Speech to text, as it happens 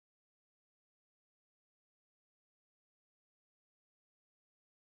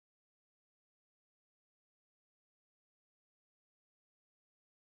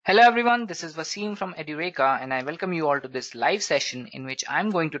Hello everyone, this is Wasim from Edureka and I welcome you all to this live session in which I'm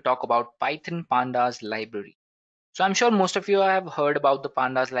going to talk about Python Pandas Library. So I'm sure most of you have heard about the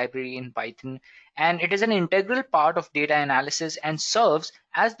Pandas library in Python, and it is an integral part of data analysis and serves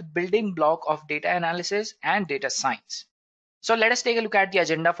as the building block of data analysis and data science. So let us take a look at the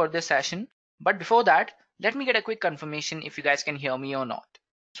agenda for this session. But before that, let me get a quick confirmation if you guys can hear me or not.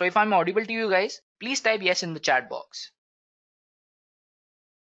 So if I'm audible to you guys, please type yes in the chat box.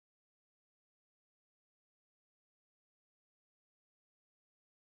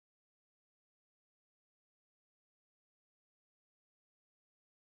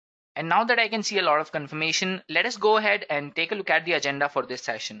 And now that I can see a lot of confirmation, let us go ahead and take a look at the agenda for this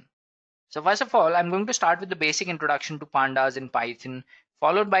session. So first of all, I'm going to start with the basic introduction to pandas in Python,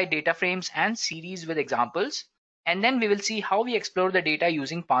 followed by data frames and series with examples. And then we will see how we explore the data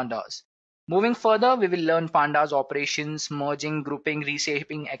using pandas. Moving further, we will learn pandas operations, merging, grouping,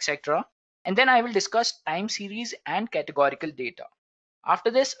 reshaping, etc. And then I will discuss time series and categorical data.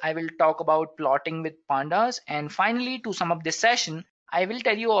 After this, I will talk about plotting with pandas, and finally, to sum up this session, I will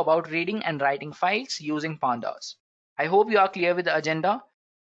tell you about reading and writing files using pandas. I hope you are clear with the agenda.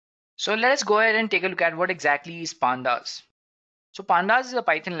 So let us go ahead and take a look at what exactly is pandas. So pandas is a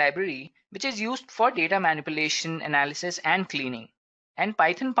Python library which is used for data manipulation, analysis, and cleaning. And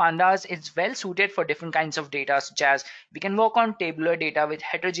Python pandas is well suited for different kinds of data, such as we can work on tabular data with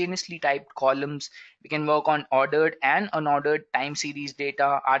heterogeneously typed columns. We can work on ordered and unordered time series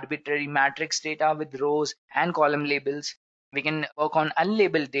data, arbitrary matrix data with rows and column labels. We can work on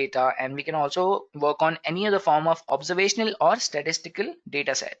unlabeled data, and we can also work on any other form of observational or statistical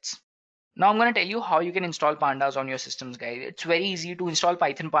data sets. Now I'm going to tell you how you can install pandas on your systems, guys. It's very easy to install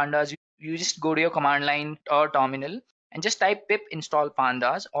Python pandas. You just go to your command line or terminal and just type pip install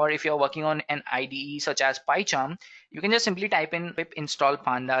pandas, or if you're working on an IDE such as PyCharm, you can just simply type in pip install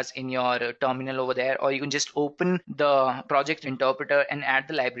pandas in your terminal over there, or you can just open the project interpreter and add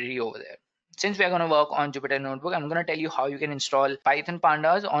the library over there. Since we are going to work on Jupyter Notebook, I'm going to tell you how you can install Python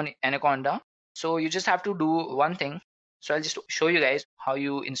pandas on Anaconda. So you just have to do one thing. So I'll just show you guys how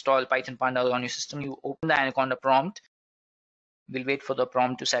you install Python Pandas on your system. You open the Anaconda prompt. We'll wait for the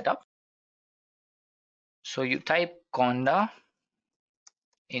prompt to set up. So you type conda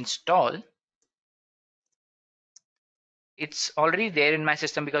install. It's already there in my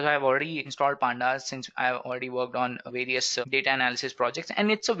system because I've already installed pandas since I've already worked on various data analysis projects,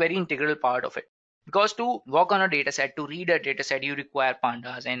 and it's a very integral part of it. Because to work on a data set, to read a data set, you require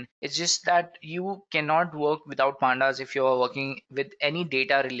pandas, and it's just that you cannot work without pandas if you're working with any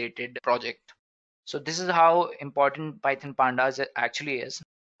data related project. So this is how important Python pandas actually is.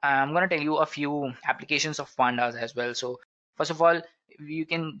 I'm going to tell you a few applications of pandas as well. So first of all, you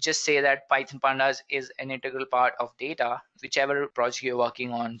can just say that Python pandas is an integral part of data, whichever project you're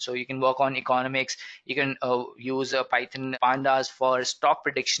working on. So you can work on economics. You can use Python pandas for stock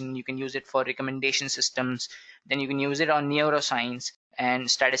prediction. You can use it for recommendation systems. Then you can use it on neuroscience and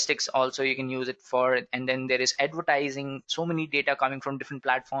statistics also you can use it for. And then there is advertising, so many data coming from different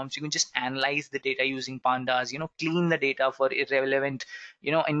platforms. You can just analyze the data using pandas, clean the data for irrelevant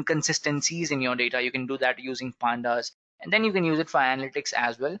inconsistencies in your data. You can do that using pandas, and then you can use it for analytics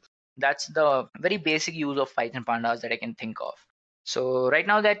as well. That's the very basic use of Python pandas that I can think of. So right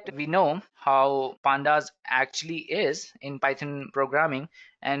now that we know how pandas actually is in Python programming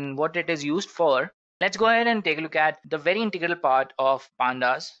and what it is used for, let's go ahead and take a look at the very integral part of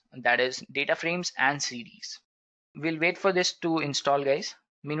pandas, that is data frames and series. We'll wait for this to install, guys.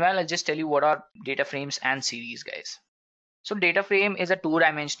 Meanwhile, I'll just tell you what are data frames and series, guys. So data frame is a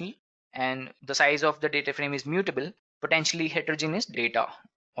two-dimensional, and the size of the data frame is mutable, potentially heterogeneous data,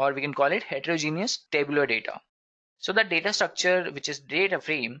 or we can call it heterogeneous tabular data. So the data structure, which is data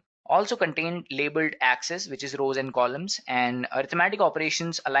frame, also contained labeled axes, which is rows and columns, and arithmetic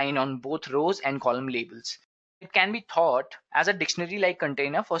operations align on both rows and column labels. It can be thought as a dictionary-like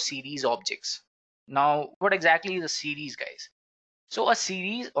container for series objects. Now, what exactly is a series, guys? So a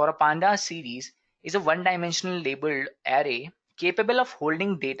series or a pandas series is a one-dimensional labeled array capable of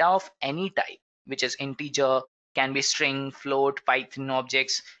holding data of any type, which is integer, can be string, float, Python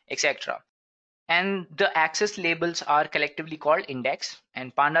objects, etc. And the access labels are collectively called index,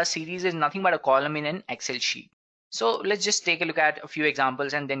 and pandas series is nothing but a column in an Excel sheet. So let's just take a look at a few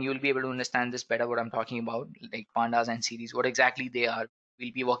examples, and then you'll be able to understand this better, what I'm talking about, like pandas and series, what exactly they are.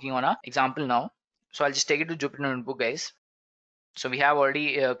 We'll be working on an example now. So I'll just take it to Jupyter Notebook, guys. So we have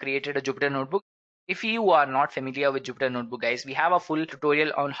already created a Jupyter Notebook. If you are not familiar with Jupyter Notebook, guys, we have a full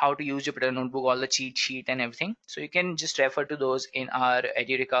tutorial on how to use Jupyter Notebook, all the cheat sheet and everything. So you can just refer to those in our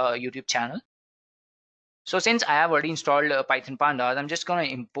Edureka YouTube channel. So since I have already installed Python Pandas, I'm just going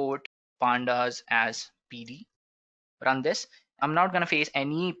to import Pandas as PD, run this. I'm not going to face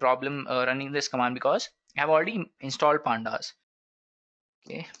any problem running this command because I have already installed Pandas.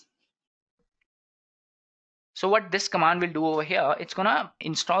 Okay. So what this command will do over here, it's going to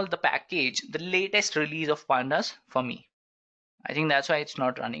install the package, the latest release of Pandas for me. I think that's why it's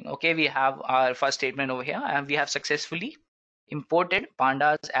not running. Okay, we have our first statement over here and we have successfully imported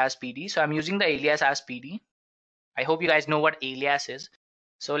Pandas as PD. So I'm using the alias as PD. I hope you guys know what alias is.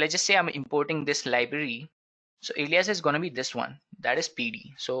 So let's just say I'm importing this library. So alias is going to be this one, that is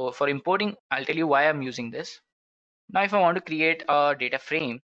PD. So for importing, I'll tell you why I'm using this. Now if I want to create a data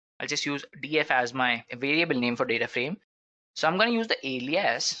frame, I'll just use df as my variable name for data frame. So I'm going to use the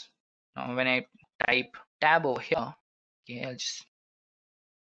alias. Now when I type tab over here, okay,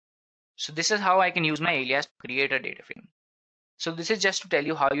 so this is how I can use my alias to create a data frame. So this is just to tell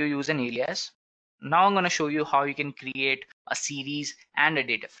you how you use an alias. Now I'm going to show you how you can create a series and a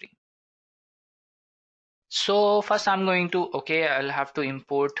data frame. So first I'm going to, okay, I'll have to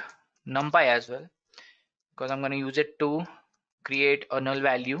import numpy as well because I'm going to use it to create a null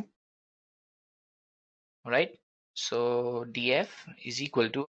value. All right. So df is equal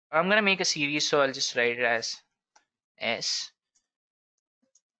to, I'm going to make a series. So I'll just write it as s.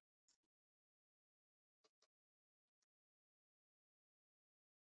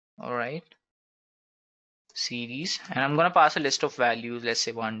 All right. Series, and I'm going to pass a list of values. Let's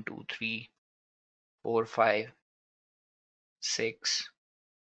say 1, 2, 3, 4, 5, 6.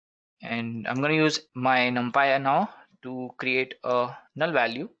 And I'm going to use my numpy now to create a null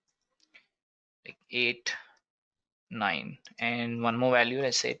value like 8, 9, and one more value,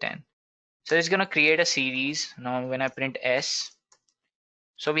 let's say 10. So it's going to create a series. Now when I print s,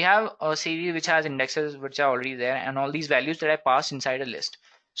 so we have a series which has indexes which are already there and all these values that I pass inside a list.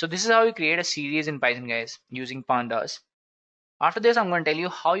 So this is how you create a series in Python, guys, using pandas. After this, I'm going to tell you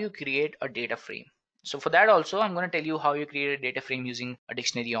how you create a data frame. So for that also, I'm going to tell you how you create a data frame using a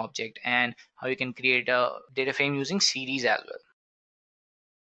dictionary object and how you can create a data frame using series as well.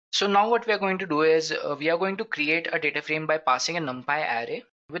 So now what we are going to do is we are going to create a data frame by passing a numpy array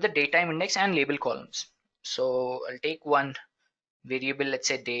with the datetime index and label columns. So I'll take one variable, let's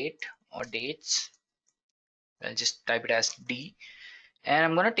say date or dates. I'll just type it as D, and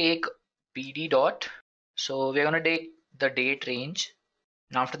I'm going to take pd dot. So we're going to take the date range.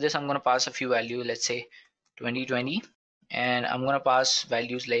 And after this, I'm going to pass a few values, let's say 2020, and I'm going to pass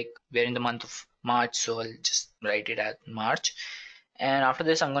values like we're in the month of March, so I'll just write it as March. And after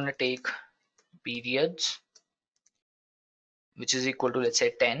this, I'm going to take periods, which is equal to, let's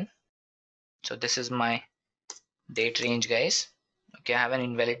say 10. So this is my date range, guys. Okay, I have an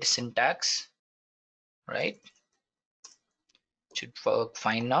invalid syntax, right? Should work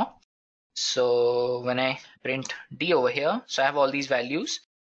fine now. So when I print D over here, so I have all these values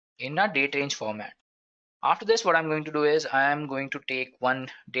in a date range format. After this, what I'm going to do is I'm going to take one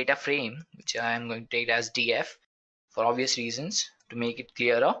data frame, which I'm going to take as df for obvious reasons to make it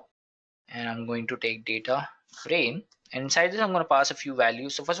clearer. And I'm going to take data frame, and inside this I'm going to pass a few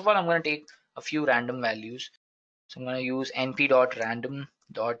values. So first of all, I'm going to take a few random values. So I'm going to use np.random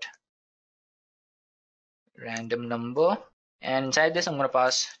number, and inside this I'm going to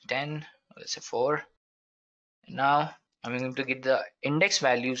pass 10, let's say 4. And now I'm going to get the index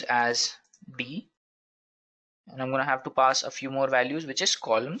values as d, and I'm going to have to pass a few more values, which is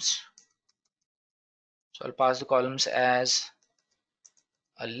columns. So I'll pass the columns as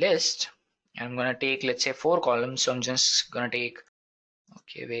a list, and I'm going to take, let's say 4 columns. So I'm just going to take,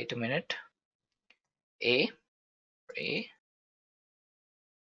 okay, wait a minute, a,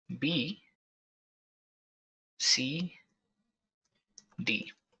 b, c,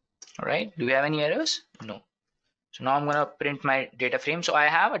 d. All right, do we have any errors? No. So now I'm going to print my data frame. So I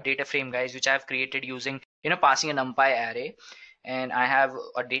have a data frame, guys, which I've created using, passing a numpy array, and I have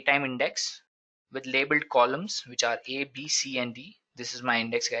a datetime index with labeled columns, which are a, b, c, and d. This is my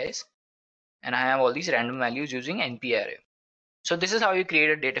index, guys, and I have all these random values using np array. So this is how you create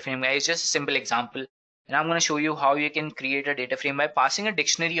a data frame, guys. Just a simple example, and I'm going to show you how you can create a data frame by passing a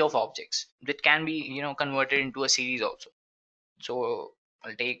dictionary of objects that can be converted into a series also. So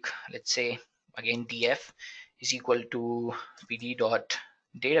I'll take, let's say again, df is equal to pd dot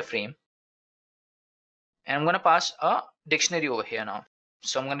data frame, and I'm going to pass a dictionary over here now.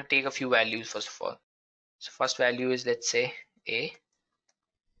 So I'm going to take a few values first of all. So first value is, let's say a.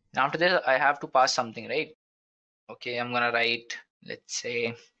 Now after this, I have to pass something, right? Okay, I'm going to write, let's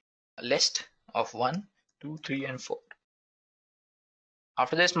say, a list of 1, 2, 3, and 4.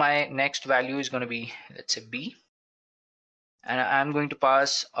 After this, my next value is going to be, let's say b, and I'm going to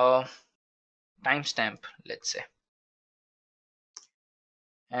pass a timestamp, let's say.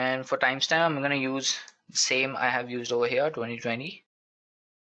 And for timestamp, I'm going to use the same I have used over here, 2020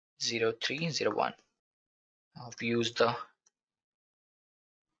 0301. I've used the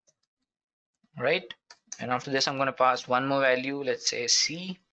right. And after this, I'm going to pass one more value, let's say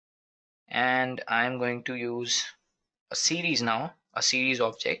C, and I'm going to use a series now, a series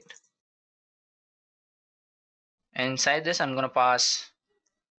object. And inside this, I'm going to pass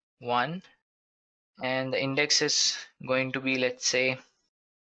 1, and the index is going to be, let's say,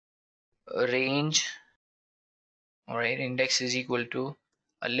 a range. All right, index is equal to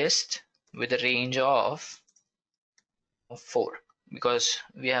a list with a range of 4, because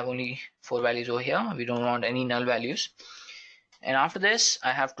we have only 4 values over here. We don't want any null values. And after this,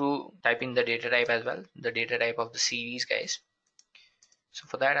 I have to type in the data type as well, the data type of the series, guys. So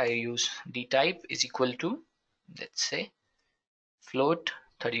for that, I use dtype is equal to, let's say, float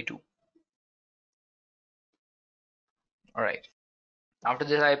 32. All right. After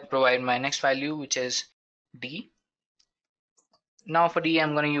this, I provide my next value, which is d. Now for d,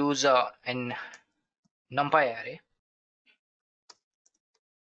 I'm going to use an numpy array.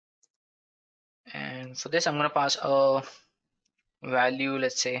 And for this, I'm going to pass a value,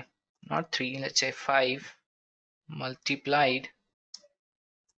 let's say, not 3, let's say 5 multiplied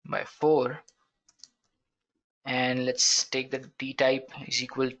by 4. And let's take the d type is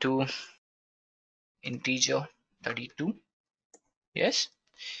equal to integer 32. Yes.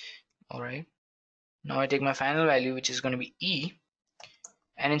 All right. Now I take my final value, which is going to be e.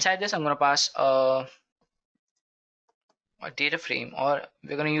 And inside this, I'm going to pass a data frame, or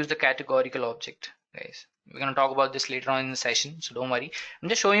we're going to use the categorical object, guys. We're going to talk about this later on in the session, so don't worry. I'm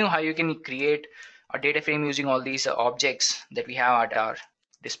just showing you how you can create a data frame using all these objects that we have at our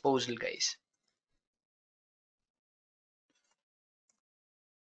disposal, guys.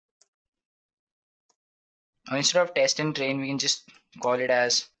 Now, instead of test and train, we can just call it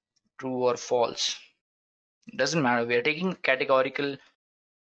as true or false. It doesn't matter. We are taking categorical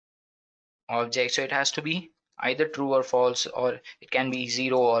object, so it has to be either true or false, or it can be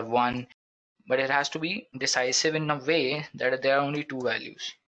 0 or 1, but it has to be decisive in a way that there are only 2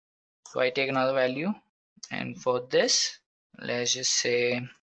 values. So I take another value, and for this, let's just say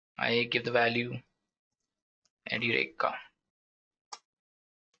I give the value Edureka.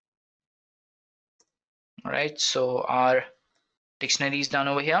 All right, so our dictionary is done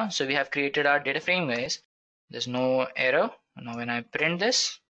over here. So we have created our data frame, guys. There's no error. Now when I print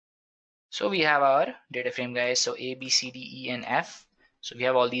this, so we have our data frame, guys. So A, B, C, D, E, and F. So we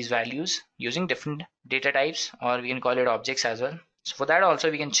have all these values using different data types, or we can call it objects as well. So for that also,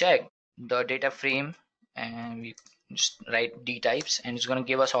 we can check the data frame, and we just write d types, and it's going to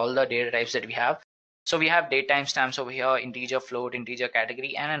give us all the data types that we have. So we have date timestamps over here, integer, float, integer,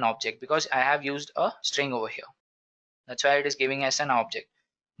 category, and an object, because I have used a string over here. That's why it is giving us an object.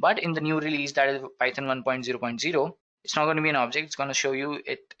 But in the new release, that is Python 1.0.0, it's not going to be an object. It's going to show you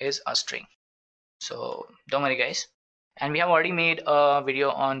it is a string. So don't worry, guys. And we have already made a video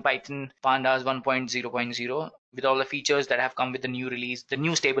on Python Pandas 1.0.0 with all the features that have come with the new release, the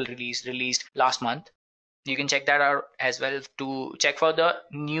new stable release released last month. You can check that out as well to check for the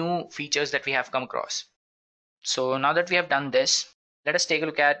new features that we have come across. So now that we have done this, let us take a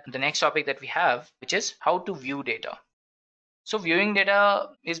look at the next topic that we have, which is how to view data. So viewing data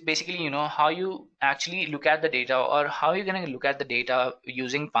is basically, how you actually look at the data, or how you're going to look at the data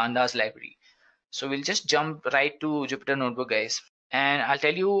using Pandas library. So we'll just jump right to Jupyter Notebook, guys, and I'll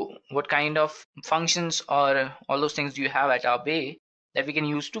tell you what kind of functions or all those things do you have at our bay that we can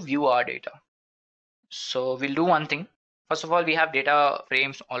use to view our data. So we'll do one thing. First of all, we have data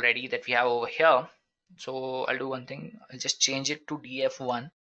frames already that we have over here. So I'll do one thing. I'll just change it to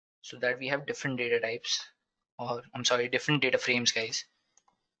df1 so that we have different data types, or I'm sorry, different data frames, guys.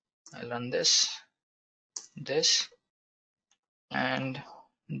 I'll run this, and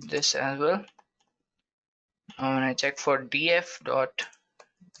this as well. Now when I check for df.dtypes,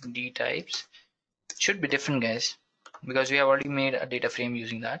 it should be different, guys, because we have already made a data frame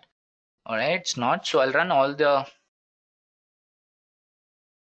using that. All right, it's not. So I'll run all the,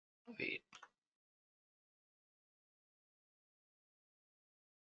 wait.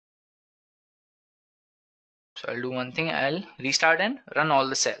 So I'll do one thing. I'll restart and run all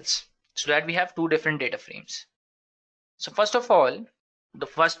the cells so that we have 2 different data frames. So first of all, the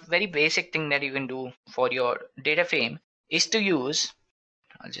first very basic thing that you can do for your data frame is to use,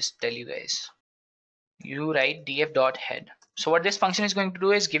 I'll just tell you guys, you write df.head. So what this function is going to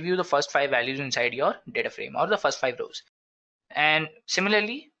do is give you the first 5 values inside your data frame, or the first 5 rows. And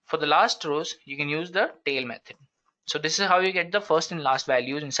similarly, for the last rows, you can use the tail method. So this is how you get the first and last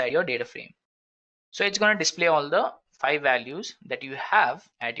values inside your data frame. So it's going to display all the 5 values that you have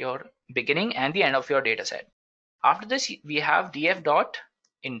at your beginning and the end of your data set. After this, we have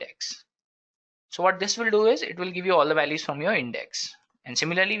df.index. So what this will do is it will give you all the values from your index. And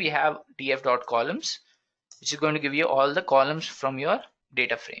similarly, we have df.columns, which is going to give you all the columns from your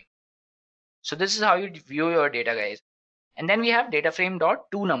data frame. So this is how you view your data, guys. And then we have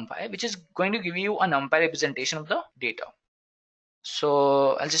dataframe.toNumpy, which is going to give you a NumPy representation of the data.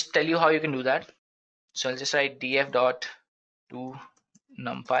 So I'll just tell you how you can do that. So I'll just write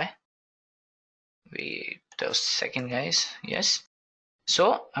df.toNumpy. Wait a second, guys. Yes.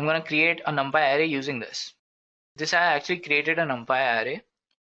 So I'm going to create a NumPy array using this. I actually created a NumPy array.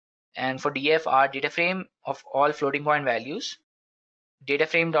 And for df, our data frame of all floating point values,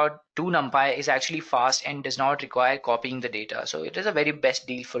 dataframe.toNumpy is actually fast and does not require copying the data. So it is a very best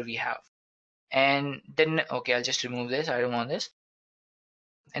deal for we have. And then, okay, I'll just remove this. I don't want this.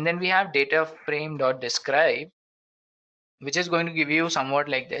 And then we have dataframe.describe, which is going to give you somewhat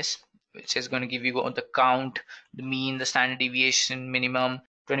like this, which is going to give you the count, the mean, the standard deviation, minimum,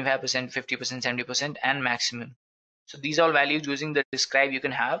 25%, 50%, 70%, and maximum. So these are all values using the describe you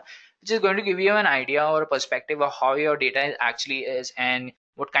can have, which is going to give you an idea or a perspective of how your data actually is and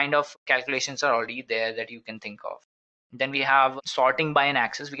what kind of calculations are already there that you can think of. Then we have sorting by an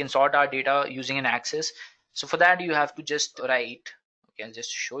axis. We can sort our data using an axis. So for that, you have to just write, okay, I'll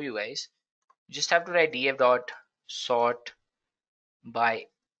just show you guys. You just have to write df.sort by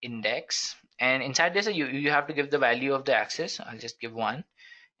index. And inside this, you have to give the value of the axis. I'll just give 1.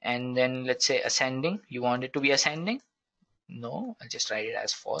 And then let's say ascending, you want it to be ascending. No, I'll just write it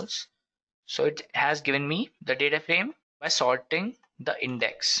as false. So it has given me the data frame by sorting the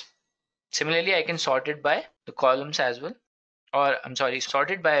index. Similarly, I can sort it by the columns as well, or I'm sorry,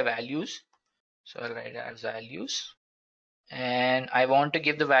 sort it by values. So I'll write it as values, and I want to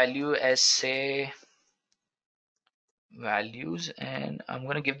give the value as, say, values, and I'm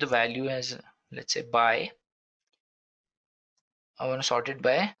going to give the value as, let's say, by. I want to sort it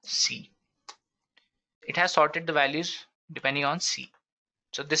by C. It has sorted the values depending on C.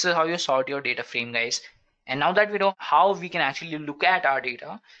 So this is how you sort your data frame, guys. And now that we know how we can actually look at our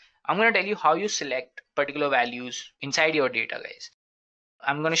data, I'm going to tell you how you select particular values inside your data, guys.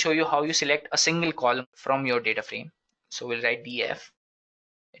 I'm going to show you how you select a single column from your data frame. So we'll write df.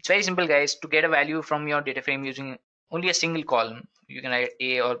 It's very simple, guys. To get a value from your data frame using only a single column, you can write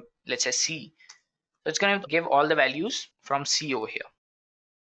A or let's say C. So it's going to give all the values from C over here.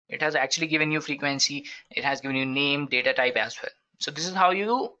 It has actually given you frequency. It has given you name, data type as well. So this is how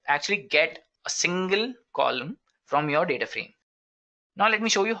you actually get a single column from your data frame. Now let me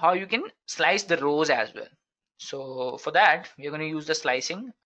show you how you can slice the rows as well. So for that, we're going to use the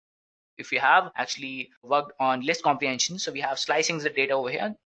slicing. If you have actually worked on list comprehension, so we have slicing the data over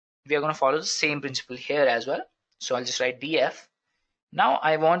here. We are going to follow the same principle here as well. So I'll just write df. Now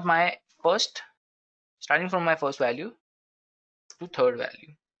I want my first, starting from my first value to third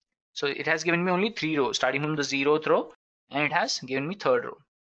value. So it has given me only 3 rows, starting from the 0th row, and it has given me third row.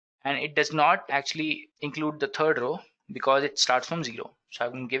 And it does not actually include the third row because it starts from 0. So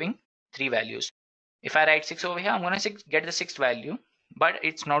I'm giving 3 values. If I write 6 over here, I'm going to get the 6th value, but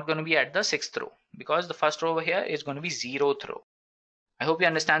it's not going to be at the 6th row because the first row over here is going to be 0th row. I hope you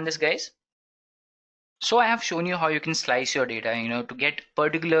understand this, guys. So I have shown you how you can slice your data, to get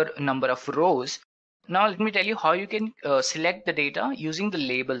particular number of rows. Now let me tell you how you can select the data using the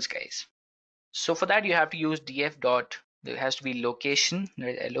labels, guys. So for that, you have to use df dot, there has to be location,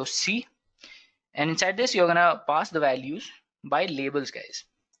 loc, and inside this you're gonna pass the values by labels, guys.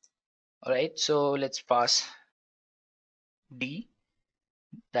 All right, so let's pass d,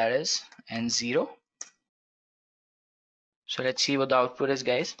 that is, and 0. So let's see what the output is,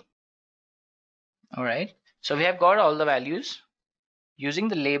 guys. All right, so we have got all the values using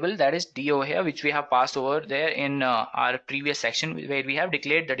the label, that is d over here, which we have passed over there in our previous section where we have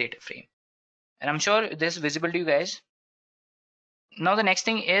declared the data frame. And I'm sure this is visible to you guys. Now the next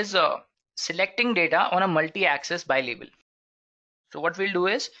thing is selecting data on a multi-axis by label. So what we'll do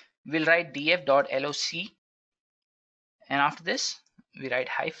is we'll write df.loc, and after this we write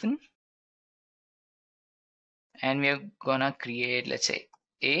hyphen, and we're gonna create, let's say,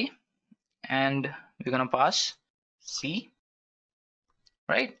 A, and we're gonna pass C,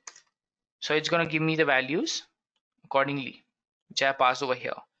 right? So it's gonna give me the values accordingly, which I passed over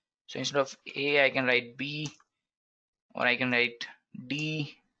here. So instead of A, I can write B, or I can write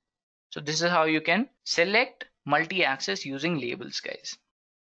D. So this is how you can select multi-axis using labels, guys.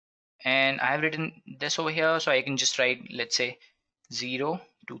 And I have written this over here, so I can just write, let's say, 0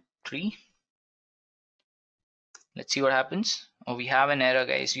 to 3. Let's see what happens. Oh, we have an error,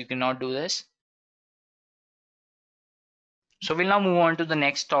 guys. You cannot do this. So we'll now move on to the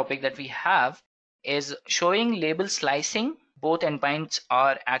next topic that we have is showing label slicing. Both endpoints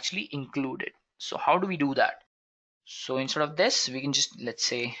are actually included. So how do we do that? So instead of this, we can just, let's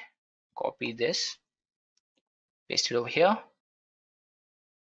say, copy this, paste it over here,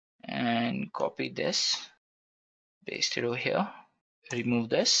 and copy this, paste it over here, remove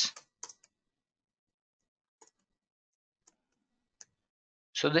this.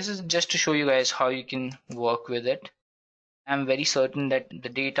 So this is just to show you guys how you can work with it. I'm very certain that the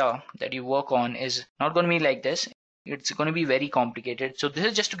data that you work on is not going to be like this. It's going to be very complicated. So this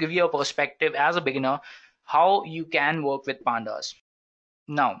is just to give you a perspective as a beginner how you can work with pandas.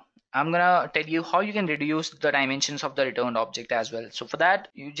 Now I'm gonna tell you how you can reduce the dimensions of the returned object as well. So for that,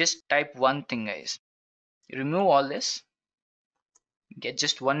 you just type one thing, guys. You remove all this, get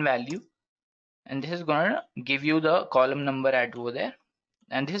just one value, and this is gonna give you the column number at over there.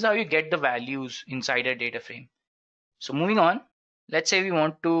 And this is how you get the values inside a data frame. So moving on, let's say we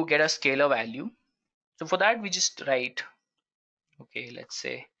want to get a scalar value. So for that, we just write, okay, let's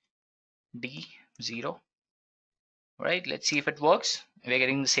say D0. Right, let's see if it works. We're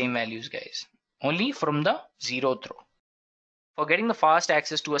getting the same values, guys, only from the 0th row. For getting the fast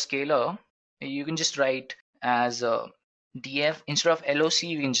access to a scalar, you can just write as df instead of loc,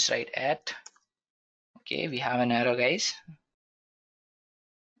 we can just write at. Okay, we have an error, guys.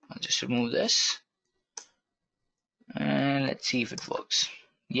 I'll just remove this and let's see if it works.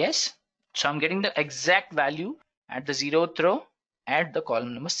 Yes, so I'm getting the exact value at the 0th row at the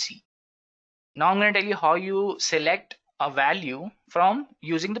column number C. Now I'm going to tell you how you select a value from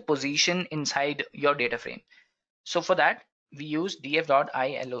using the position inside your data frame. So for that, we use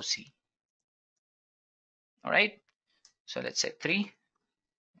df.iloc. All right, so let's say 3.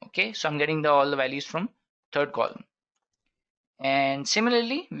 Okay, so I'm getting all the values from third column. And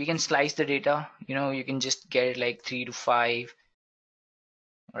similarly, we can slice the data. You can just get it like 3 to 5.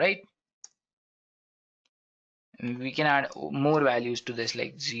 All right, and we can add more values to this,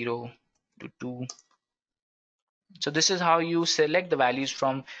 like 0 to 2. So this is how you select the values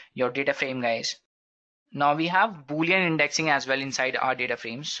from your data frame, guys. Now we have Boolean indexing as well inside our data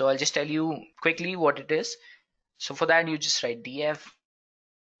frames. So I'll just tell you quickly what it is. So for that, you just write df.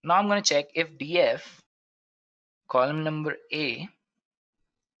 Now I'm going to check if df column number A,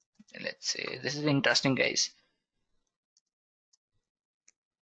 let's say this is interesting, guys.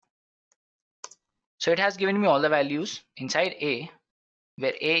 So it has given me all the values inside A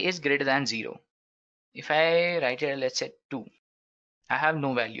where A is greater than 0. If I write here, let's say 2, I have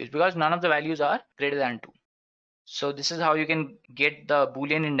no values because none of the values are greater than 2. So this is how you can get the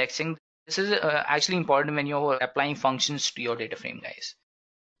Boolean indexing. This is actually important when you're applying functions to your data frame, guys.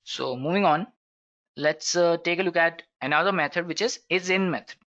 So moving on, let's take a look at another method, which is in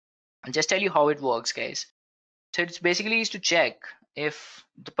method. I'll just tell you how it works, guys. So it's basically is to check if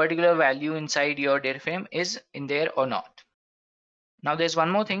the particular value inside your data frame is in there or not. Now there's one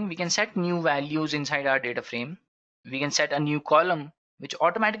more thing. We can set new values inside our data frame. We can set a new column which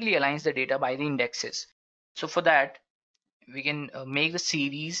automatically aligns the data by the indexes. So for that, we can make the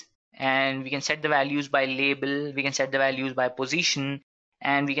series, and we can set the values by label, we can set the values by position,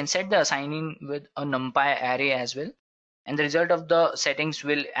 and we can set the assigning with a numpy array as well. And the result of the settings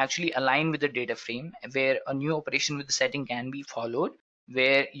will actually align with the data frame, where a new operation with the setting can be followed,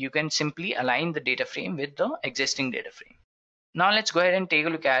 where you can simply align the data frame with the existing data frame. Now let's go ahead and take a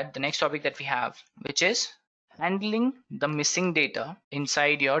look at the next topic that we have, which is handling the missing data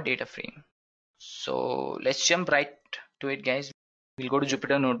inside your data frame. So let's jump right to it, guys. We'll go to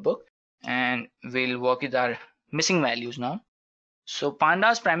Jupyter Notebook and we'll work with our missing values now. So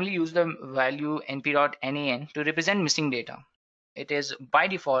pandas primarily use the value np.nan to represent missing data. It is by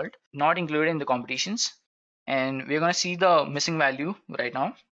default not included in the competitions, and we're going to see the missing value right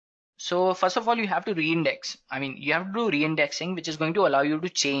now. So first of all, you have to reindex. You have to do reindexing, which is going to allow you to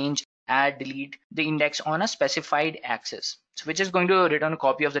change, add, delete the index on a specified axis, so which is going to return a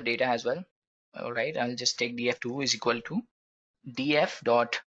copy of the data as well. All right, I'll just take df2 is equal to df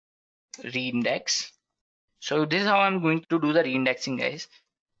dot reindex. So this is how I'm going to do the reindexing, guys.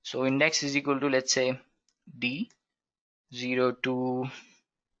 So index is equal to, let's say, d0 to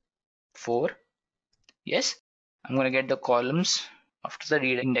 4. Yes, I'm going to get the columns after the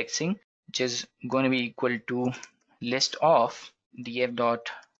reindexing, which is going to be equal to list of df dot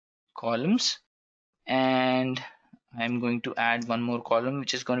columns, and I'm going to add one more column,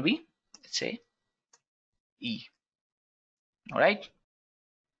 which is going to be, let's say, e. All right,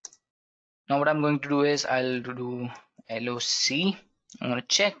 now what I'm going to do is I'll do loc. I'm going to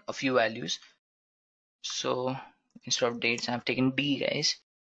check a few values. So instead of dates, I've taken d, guys.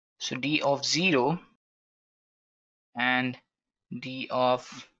 So d of 0 and d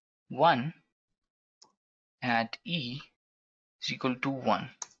of 1 at e is equal to 1.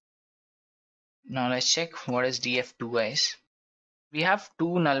 Now let's check what is df2, guys. We have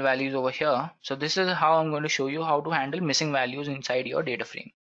two null values over here. So this is how I'm going to show you how to handle missing values inside your data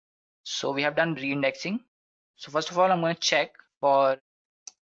frame. So we have done reindexing. So first of all, I'm going to check for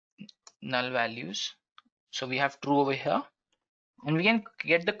null values. So we have true over here, and we can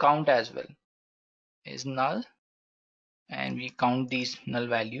get the count as well. Is null, and we count these null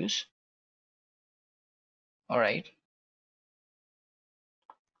values. All right.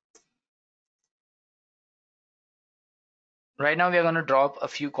 Right now we are going to drop a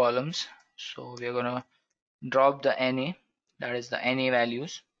few columns. So we are going to drop the NA, that is the NA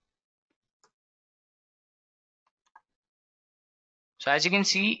values. So as you can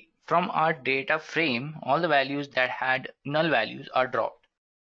see from our data frame, all the values that had null values are dropped.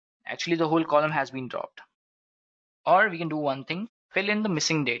 Actually, the whole column has been dropped. Or we can do one thing, fill in the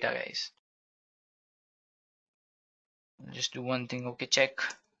missing data, guys. Just do one thing. Okay, check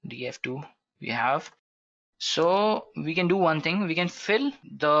df2 we have. So we can do one thing, we can fill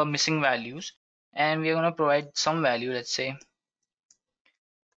the missing values, and we are going to provide some value. Let's say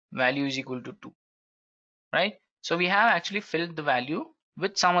value is equal to 2, right? So we have actually filled the value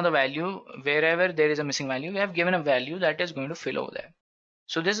with some other value. Wherever there is a missing value, we have given a value that is going to fill over there.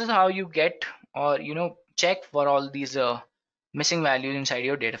 So this is how you get, or check for all these missing values inside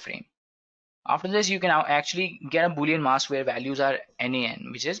your data frame. After this, you can now actually get a boolean mask where values are nan,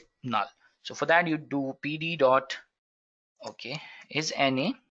 which is null. So for that, you do pd dot is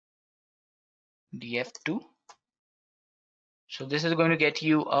na df2. So this is going to get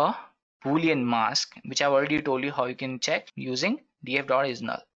you a boolean mask, which I've already told you how you can check using df dot is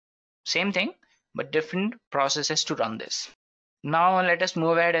null. Same thing, but different processes to run this. Now let us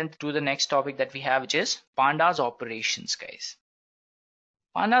move ahead and to the next topic that we have, which is Pandas operations, guys.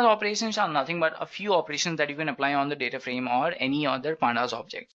 Pandas operations are nothing but a few operations that you can apply on the data frame or any other Pandas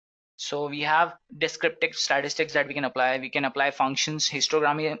object. So we have descriptive statistics that we can apply. We can apply functions,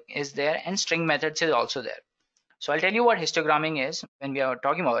 histogramming is there, and string methods is also there. So I'll tell you what histogramming is when we are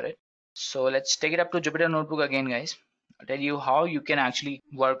talking about it. So let's take it up to Jupyter Notebook again, guys. I'll tell you how you can actually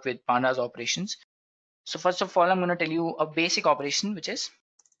work with Pandas operations. So first of all, I'm going to tell you a basic operation, which is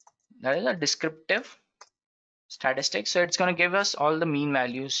that is a descriptive statistic. So it's going to give us all the mean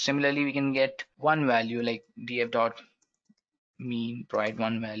values. Similarly, we can get one value like df dot mean, provide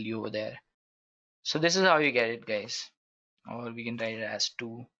one value over there. So this is how you get it, guys. Or we can write it as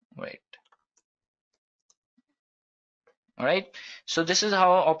 2, right? All right. So this is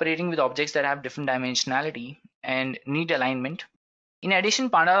how operating with objects that have different dimensionality and need alignment. In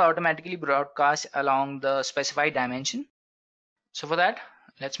addition, Pandas automatically broadcasts along the specified dimension. So for that,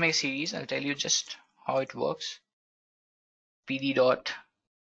 let's make a series. I'll tell you just how it works. pd dot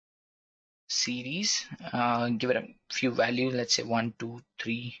series, give it a few values. Let's say 1, 2,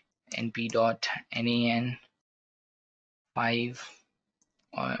 3, np dot nan 5.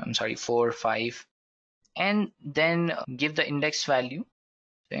 I'm sorry, 4, 5, and then give the index value.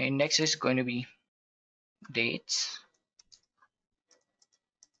 The index is going to be dates,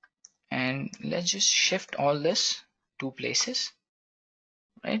 and let's just shift all this 2 places.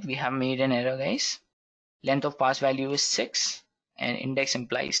 Right, we have made an error, guys. Length of pass value is 6 and index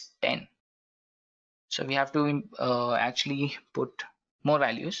implies 10. So we have to actually put more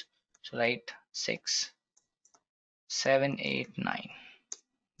values. So write 6, 7, 8, 9.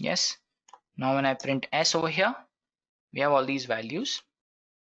 Yes. Now when I print s over here, we have all these values.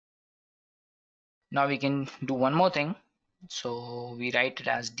 Now we can do one more thing. So we write it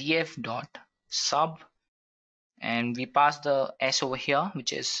as df dot sub, and we pass the s over here,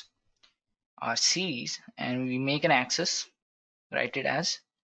 which is our series, and we make an axis, write it as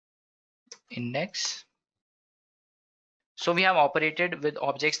index. So we have operated with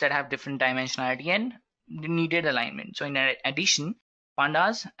objects that have different dimensionality and needed alignment. So in addition,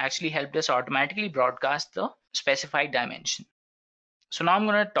 Pandas actually helped us automatically broadcast the specified dimension. So now I'm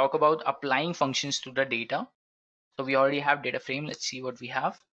going to talk about applying functions to the data. So we already have data frame. Let's see what we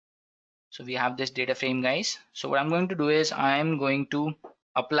have. So we have this data frame, guys. So what I'm going to do is I'm going to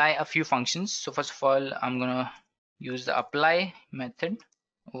apply a few functions. So first of all, I'm going to use the apply method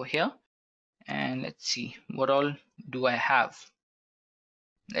over here, and let's see what all do I have.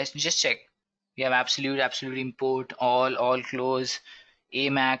 Let's just check. We have absolute import, all close, a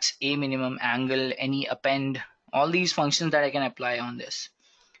max, a minimum, angle, any append, all these functions that I can apply on this.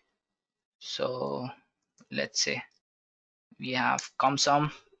 So let's say we have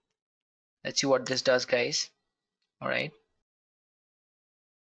CumSum. Let's see what this does, guys. All right.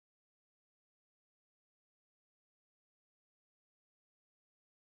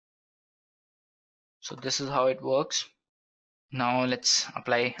 So this is how it works. Now let's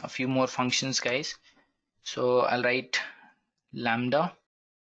apply a few more functions, guys. So I'll write lambda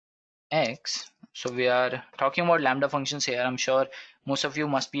x. So we are talking about lambda functions here. I'm sure most of you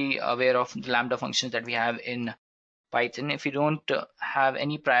must be aware of the lambda functions that we have in Python. If you don't have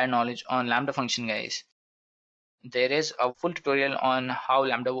any prior knowledge on lambda function, guys, there is a full tutorial on how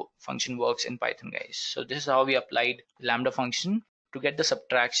lambda function works in Python, guys. So this is how we applied lambda function to get the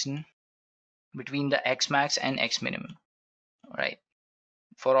subtraction between the x max and x minimum. All right,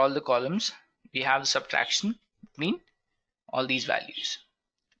 for all the columns we have the subtraction between all these values.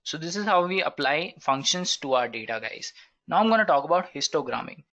 So this is how we apply functions to our data, guys. Now I'm going to talk about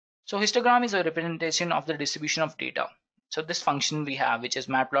histogramming. So histogram is a representation of the distribution of data. So this function we have, which is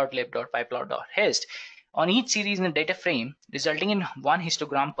matplotlib.pyplot.hist, on each series in the data frame, resulting in one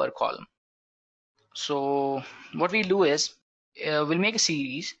histogram per column. So what we'll do is we'll make a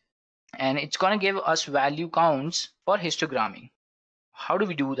series and it's going to give us value counts for histogramming. How do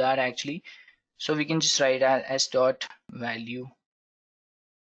we do that actually? So we can just write as dot value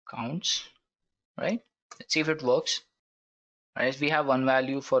counts, right? Let's see if it works. Right, we have one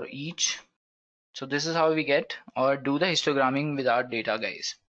value for each. So this is how we get or do the histogramming with our data,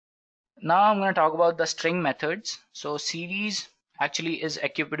 guys. Now I'm going to talk about the string methods. So series actually is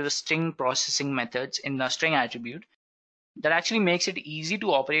equipped with string processing methods in the string attribute that actually makes it easy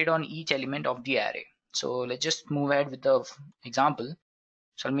to operate on each element of the array. So let's just move ahead with the example.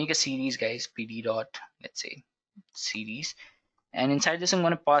 So I'll make a series, guys, pd dot, let's say series, and inside this I'm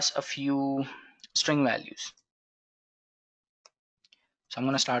going to pass a few string values. So I'm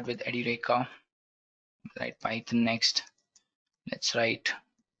going to start with Edureka, write Python next. Let's write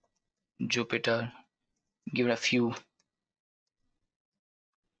Jupyter, give it a few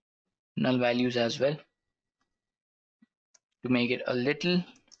null values as well to make it a little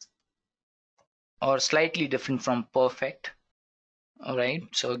or slightly different from perfect. All right,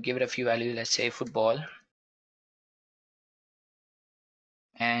 so give it a few values, let's say football.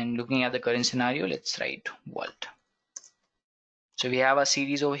 And looking at the current scenario, let's write world. So we have a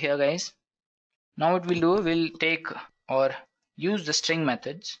series over here, guys. Now what we'll do, we'll take or use the string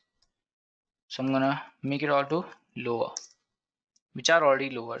methods. So I'm gonna make it all to lower, which are already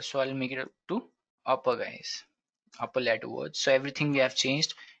lower. So I'll make it to upper, guys, upper letter words. So everything we have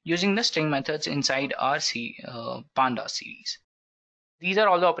changed using the string methods inside our Pandas series. These are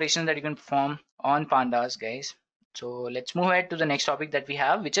all the operations that you can perform on Pandas, guys. So let's move ahead to the next topic that we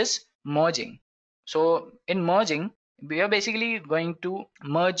have, which is merging. So in merging, we are basically going to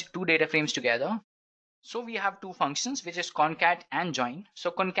merge two data frames together. So we have two functions, which is concat and join. So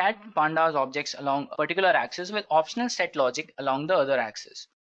concat pandas objects along a particular axis with optional set logic along the other axis.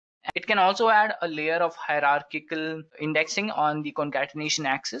 It can also add a layer of hierarchical indexing on the concatenation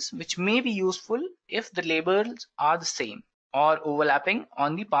axis, which may be useful if the labels are the same or overlapping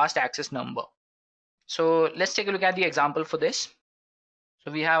on the past axis number. So let's take a look at the example for this.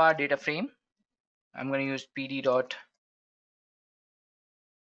 So we have our data frame. I'm going to use pd dot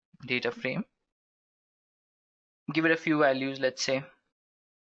data frame. Give it a few values, let's say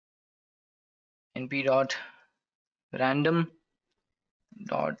np dot random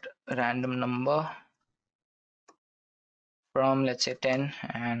number from, let's say, 10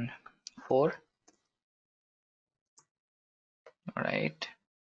 and 4. All right,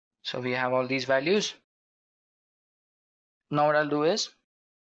 so we have all these values. Now what I'll do is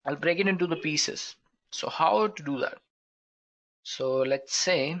I'll break it into the pieces. So how to do that? So let's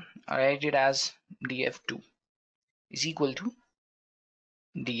say I write it as df2 is equal to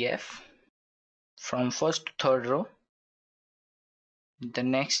df from first to third row. The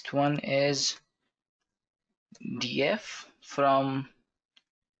next one is df from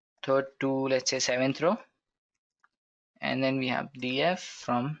third to, let's say, seventh row, and then we have df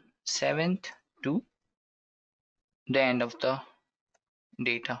from seventh to the end of the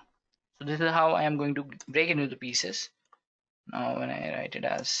data. So this is how I am going to break it into the pieces. Now when I write it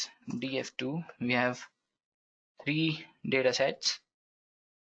as df2, we have 3 data sets.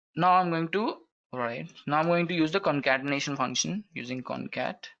 Now I'm going to use the concatenation function using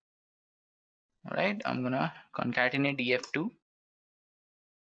concat. All right, I'm gonna concatenate df2.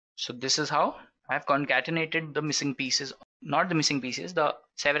 So this is how I've concatenated the missing pieces, not the missing pieces, the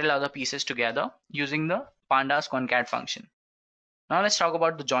several other pieces together using the pandas concat function. Now let's talk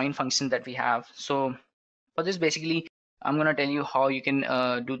about the join function that we have. So for this, basically I'm gonna tell you how you can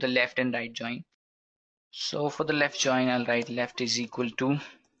do the left and right join. So for the left join, I'll write left is equal to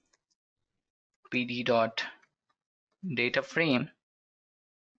pd dot data frame,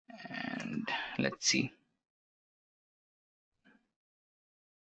 and let's see,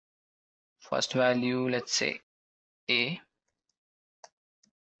 first value, let's say A,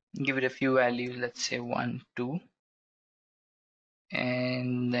 give it a few values, let's say 1, 2,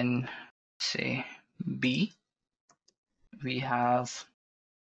 and then say B, we have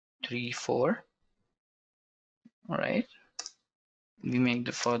 3, 4. All right, we make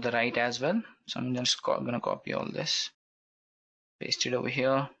the for the right as well. So I'm just gonna copy all this, paste it over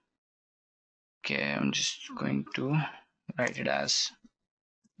here. Okay, I'm just going to write it as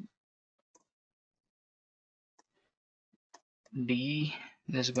D.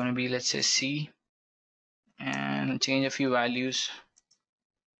 This is going to be, let's say C, and change a few values.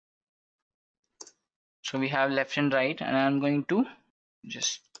 So we have left and right, and I'm going to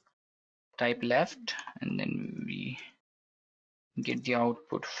just type left, and then we get the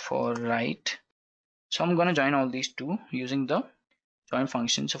output for right. So I'm going to join all these two using the join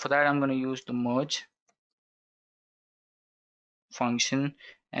function. So for that, I'm going to use the merge function,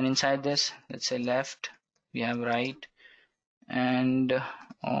 and inside this, let's say left, we have right, and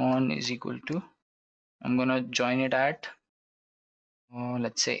on is equal to, I'm going to join it at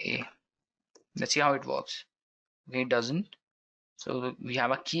let's say A. Let's see how it works. Okay, it doesn't. So we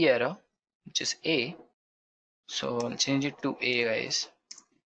have a key error, which is A. So I'll change it to A, guys.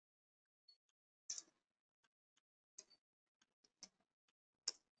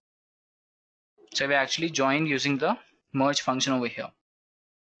 So we actually joined using the merge function over here.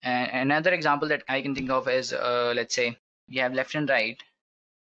 And another example that I can think of is, let's say we have left and right.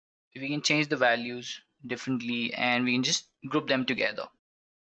 We can change the values differently, and we can just group them together.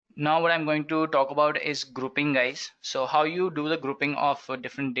 Now what I'm going to talk about is grouping, guys. So how you do the grouping of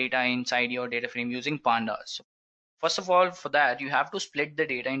different data inside your data frame using pandas. First of all, for that, you have to split the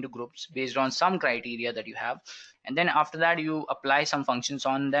data into groups based on some criteria that you have. And then after that, you apply some functions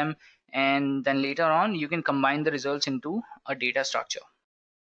on them. And then later on, you can combine the results into a data structure.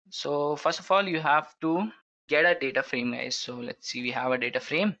 So first of all, you have to get a data frame, guys. So let's see, we have a data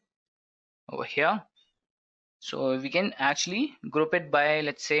frame over here. So we can actually group it by,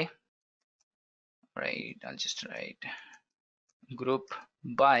 let's say, right, I'll just write group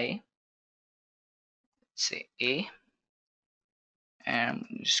by, say A, and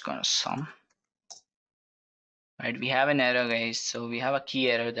I'm just gonna sum. Right, we have an error, guys. So we have a key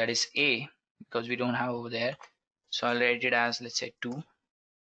error, that is A, because we don't have over there. So I'll write it as, let's say 2. All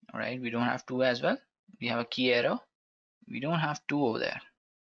right, we don't have 2 as well. We have a key error, we don't have 2 over there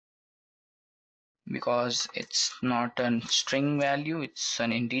because it's not a string value, it's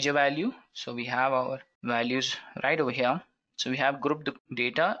an integer value. So we have our values right over here. So we have grouped the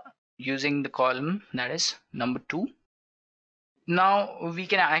data using the column, that is number 2. Now we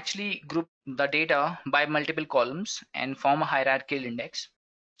can actually group the data by multiple columns and form a hierarchical index.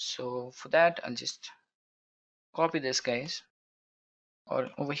 So for that, I'll just copy this, guys, or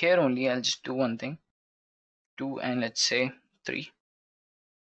over here only I'll just do one thing, 2 and let's say 3.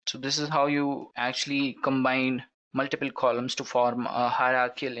 So this is how you actually combine multiple columns to form a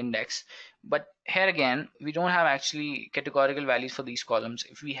hierarchical index. But here again, we don't have actually categorical values for these columns.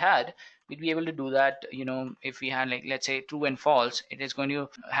 If we had, we'd be able to do that. If we had, like, let's say true and false, it is going to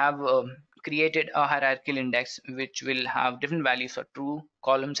have created a hierarchical index which will have different values for true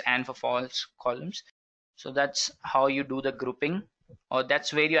columns and for false columns. So that's how you do the grouping, or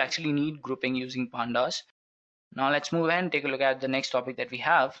that's where you actually need grouping using pandas. Now let's move ahead and take a look at the next topic that we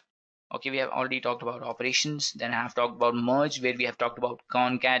have. Okay, we have already talked about operations, then I have talked about merge, where we have talked about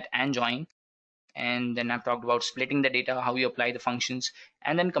concat and join, and then I've talked about splitting the data, how you apply the functions,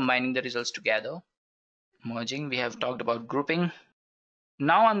 and then combining the results together. Merging, we have talked about grouping.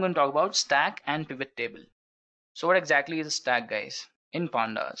 Now I'm going to talk about stack and pivot table. So what exactly is a stack, guys, in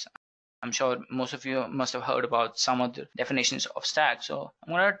pandas? I'm sure most of you must have heard about some of the definitions of stack. So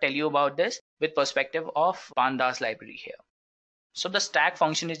I'm going to tell you about this with perspective of Pandas library here. So the stack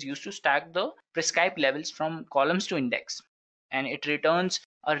function is used to stack the prescribed levels from columns to index, and it returns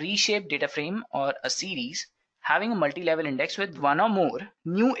a reshaped data frame or a series having a multi-level index with one or more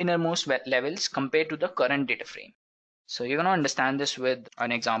new innermost levels compared to the current data frame. So you're going to understand this with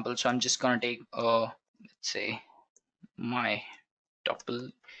an example. So I'm just going to take let's say my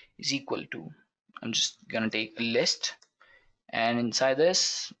tuple is equal to, I'm just gonna take a list, and inside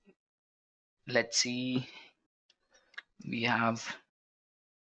this, let's see, we have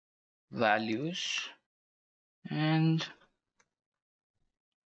values, and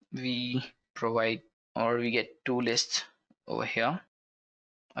we provide, or we get two lists over here,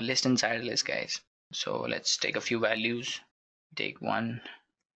 a list inside a list, guys. So let's take a few values, take 1,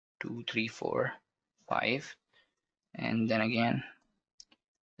 2, 3, 4, 5, and then again,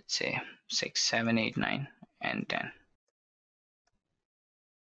 let's say 6, 7, 8, 9, and 10.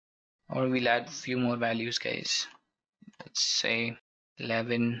 or we'll add a few more values, guys. Let's say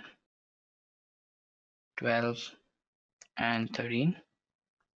 11, 12 and 13.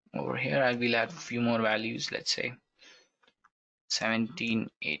 Over here I will add a few more values, let's say 17,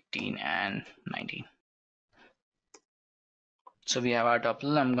 18 and 19. So we have our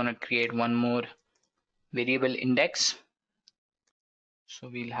tuple. I'm going to create one more variable index. So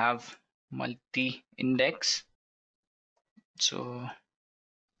we'll have multi-index. So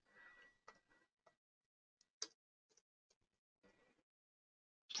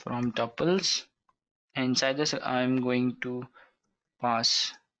from tuples, and inside this I'm going to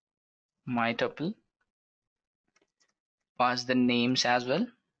pass my tuple, pass the names as well.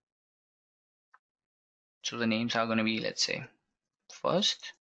 So the names are going to be, let's say,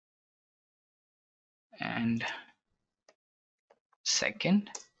 first and second.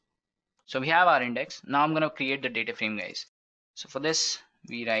 So we have our index. Now I'm going to create the data frame, guys. So for this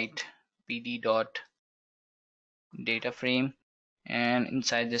we write pd dot data frame, and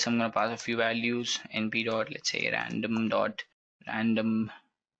inside this I'm going to pass a few values, np dot, let's say, random dot random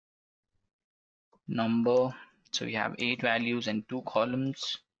number. So we have 8 values and 2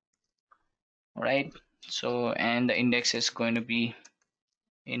 columns. All right, so and the index is going to be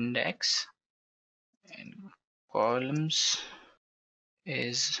index, and columns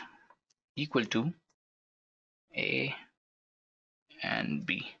is equal to a and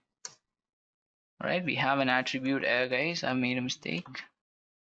b. All right, we have an attribute error, guys. I made a mistake.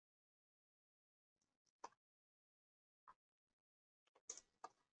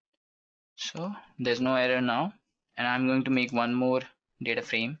 So there's no error now, and I'm going to make one more data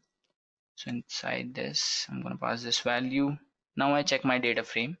frame. So inside this I'm going to pass this value. Now I check my data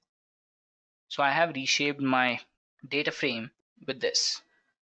frame. So I have reshaped my data frame with this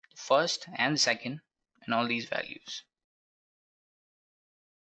first and second and all these values.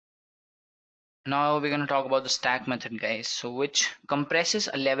 Now we're going to talk about the stack method, guys, so which compresses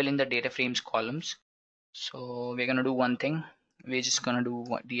a level in the data frames columns. So we're going to do one thing. We're just going to do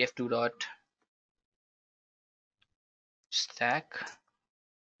df2 dot stack.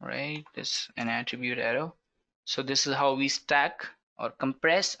 Right, this an attribute arrow. So this is how we stack or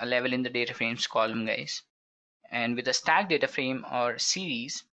compress a level in the data frames column, guys. And with a stack data frame or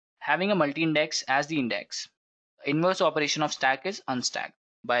series having a multi-index as the index, inverse operation of stack is unstack,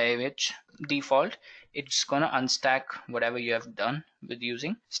 by which default it's gonna unstack whatever you have done with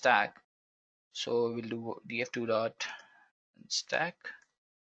using stack. So we'll do df2 dot stack,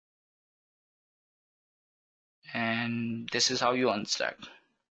 and this is how you unstack.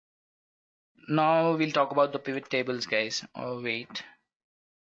 Now we'll talk about the pivot tables, guys. Oh wait,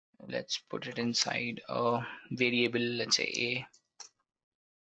 let's put it inside a variable, let's say a.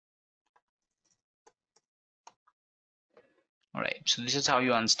 All right, so this is how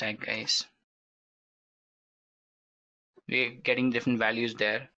you unstack, guys. We're getting different values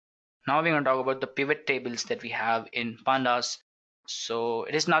there. Now we're going to talk about the pivot tables that we have in Pandas. So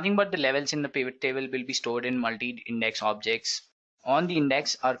it is nothing but the levels in the pivot table will be stored in multi-index objects. On the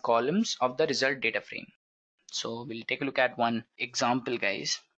index are columns of the result data frame. So we'll take a look at one example,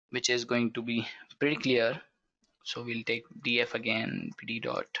 guys, which is going to be pretty clear. So we'll take df again, pd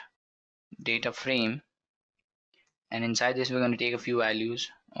dot data frame, and inside this we're going to take a few values,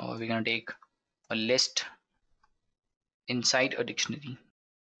 or we're going to take a list inside a dictionary.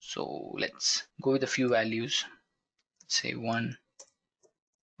 So let's go with a few values. Let's say 1,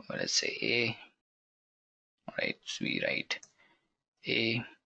 or let's say a. All right, so we write a,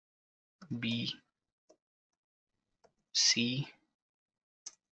 b, c,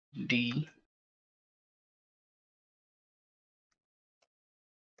 d,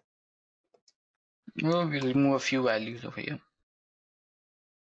 we'll remove a few values over here,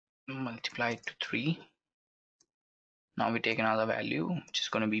 multiply it to 3. Now we take another value, which is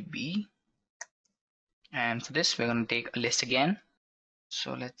going to be b, and for this we're going to take a list again.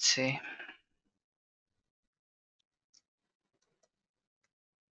 So let's say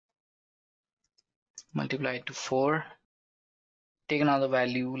multiply it to 4, take another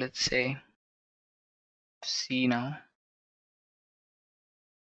value, let's say c now,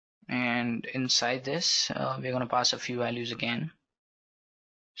 and inside this we're going to pass a few values again.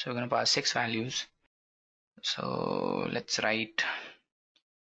 So we're going to pass 6 values. So let's write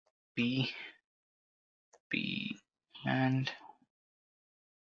p, p and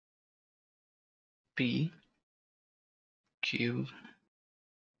p, q,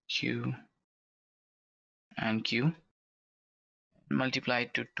 q and q, multiply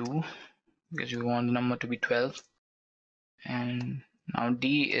it to 2 because we want the number to be 12. And now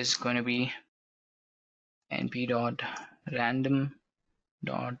d is going to be np dot random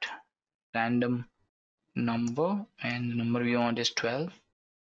dot random number, and the number we want is 12,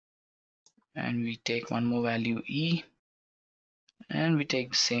 and we take one more value e, and we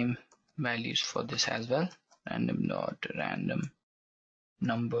take the same values for this as well. Random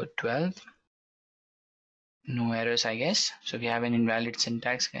number 12. No errors, I guess. So we have an invalid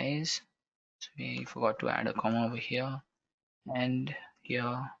syntax, guys. So we forgot to add a comma over here and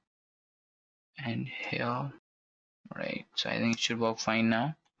here and here. Right, so I think it should work fine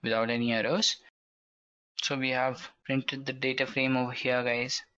now without any errors. So we have printed the data frame over here,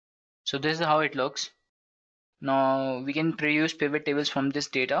 guys. So this is how it looks. Now we can produce pivot tables from this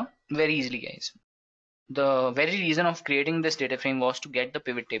data very easily, guys. The very reason of creating this data frame was to get the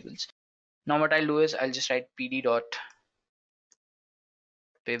pivot tables. Now what I'll do is I'll just write pd dot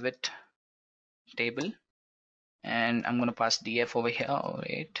pivot table, and I'm going to pass df over here.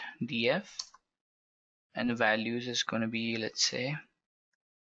 Alright, df, and the values is going to be, let's say,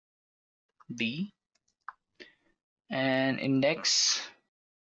 d, and index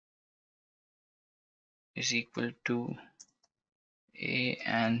is equal to a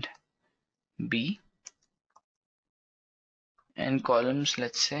and b, and columns,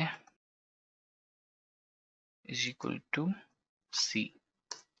 let's say, is equal to c.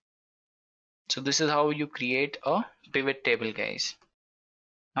 So this is how you create a pivot table, guys.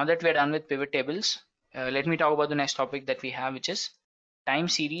 Now that we're done with pivot tables, let me talk about the next topic that we have, which is time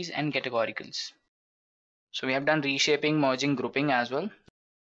series and categoricals. So we have done reshaping, merging, grouping as well.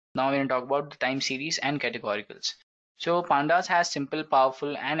 Now we're going to talk about the time series and categoricals. So Pandas has simple,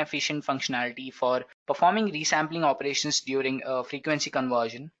 powerful, and efficient functionality for performing resampling operations during frequency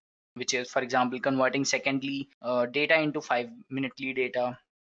conversion, which is, for example, converting secondly data into 5-minutely data.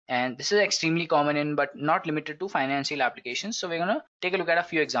 And this is extremely common in, but not limited to, financial applications. So we're going to take a look at a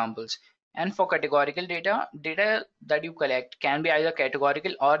few examples. And for categorical data that you collect can be either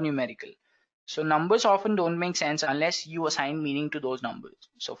categorical or numerical. So numbers often don't make sense unless you assign meaning to those numbers.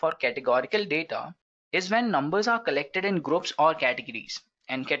 So for categorical data is when numbers are collected in groups or categories.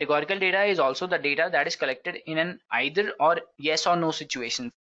 And categorical data is also the data that is collected in an either or yes or no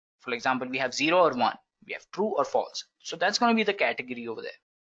situation. For example, we have 0 or 1, we have true or false. So that's going to be the category over there.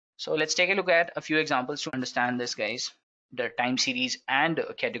 So let's take a look at a few examples to understand this, guys, the time series and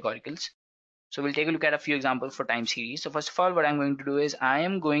categoricals. So we'll take a look at a few examples for time series. So first of all, what I'm going to do is I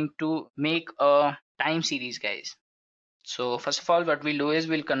am going to make a time series, guys. So first of all, what we'll do is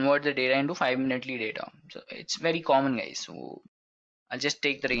we'll convert the data into 5-minutely data. So it's very common, guys. So I'll just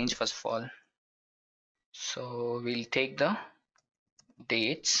take the range first of all. So we'll take the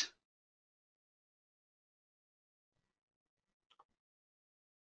dates.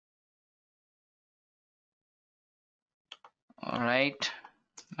 All right,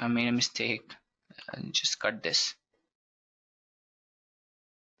 I made a mistake. I'll just cut this.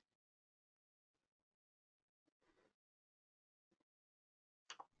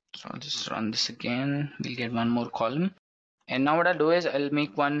 So I'll just run this again. We'll get one more column. And now what I'll do is I'll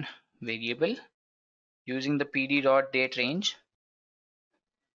make one variable using the pd.date range.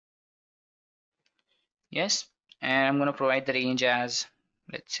 Yes, and I'm going to provide the range as,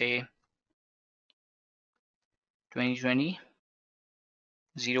 let's say, 2020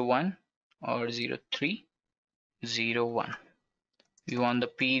 01 or 03 01. We want the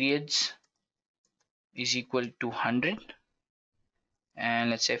periods is equal to 100, and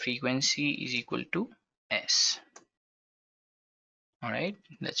let's say frequency is equal to s. All right,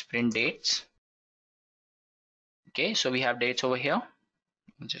 let's print dates. Okay, so we have dates over here.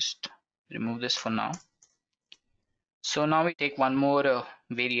 I'll just remove this for now. So now we take one more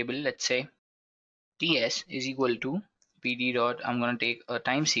variable, let's say ts is equal to pd dot, I'm going to take a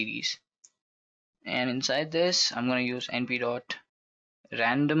time series, and inside this I'm going to use np dot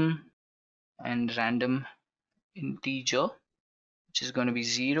random and random integer, which is going to be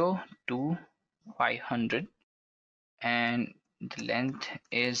 0 to 500, and the length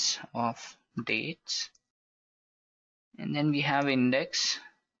is of dates, and then we have index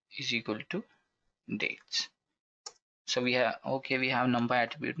is equal to dates. So we have, okay, we have number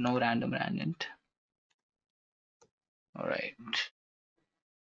attribute, no random random. All right,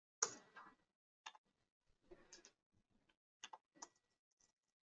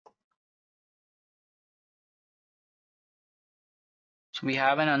 so we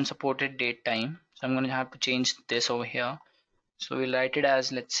have an unsupported date time, so I'm going to have to change this over here. So we'll write it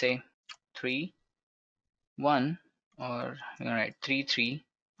as, let's say, 3 1, or we're gonna write 3 3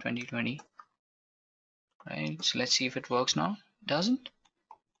 2020. Right, so let's see if it works now. It doesn't.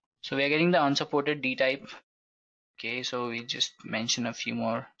 So we are getting the unsupported d type. Okay, so we just mention a few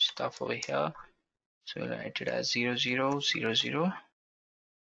more stuff over here. So we'll write it as 0000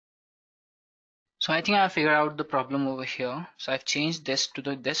 So I think I figured out the problem over here. So I've changed this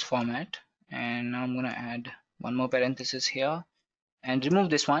to this format, and now I'm gonna add one more parenthesis here and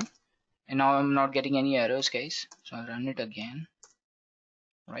remove this one. And now I'm not getting any errors, guys. So I'll run it again,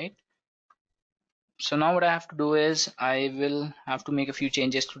 right? So now what I have to do is I will have to make a few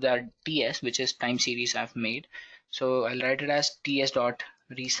changes to that TS, which is time series I've made. So I'll write it as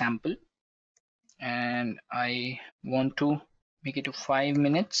ts.resample, and I want to make it to 5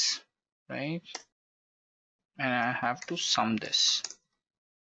 minutes, right? And I have to sum this.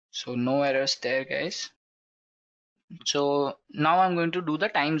 So no errors there, guys. So now I'm going to do the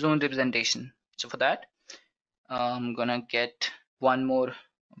time zone representation. So for that, I'm gonna get one more.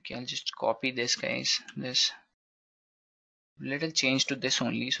 Okay, I'll just copy this, guys. This little change to this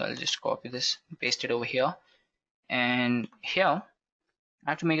only. So I'll just copy this, paste it over here. And here, I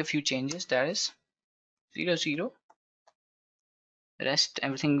have to make a few changes. That is 0, 0. The rest,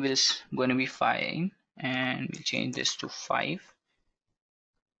 everything is going to be fine. And we'll change this to 5.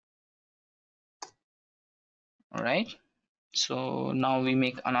 All right. So now we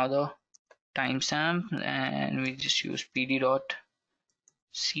make another timestamp, and we just use pd dot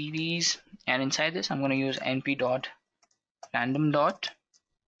series, and inside this I'm going to use np dot random dot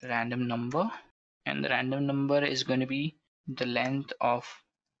random number, and the random number is going to be the length of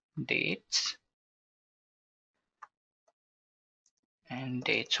dates and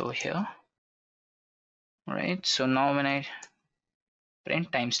dates over here. All right, so now when I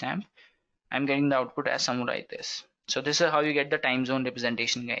print timestamp, I'm getting the output as something like this. So this is how you get the time zone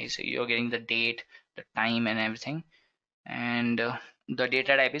representation, guys. So you're getting the date, the time, and everything. And the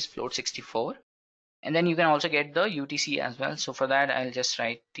data type is float 64. And then you can also get the UTC as well. So for that, I'll just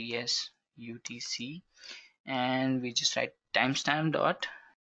write TS UTC, and we just write timestamp dot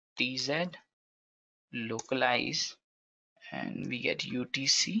TZ localize, and we get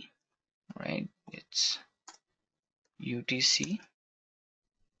UTC, right? It's UTC.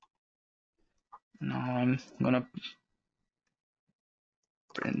 Now I'm gonna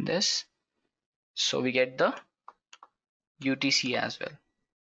print this. So we get the UTC as well.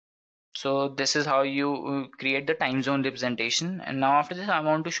 So this is how you create the time zone representation. And now after this, I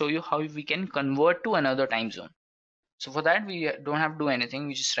want to show you how we can convert to another time zone. So for that, we don't have to do anything.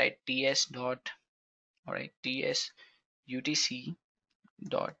 We just write ts dot, all right, ts UTC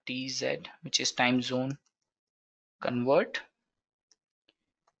dot TZ, which is time zone convert,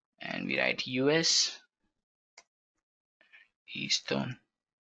 and we write US Eastern.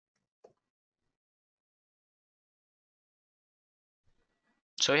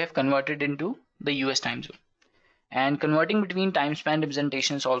 So we have converted into the US time zone. And converting between time span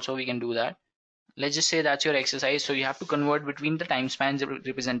representations also, we can do that. Let's just say that's your exercise. So you have to convert between the time spans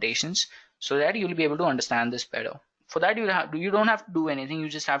representations so that you'll be able to understand this better. For that, you don't have to do anything. You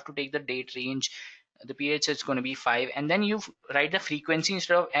just have to take the date range. The period is going to be 5, and then you write the frequency.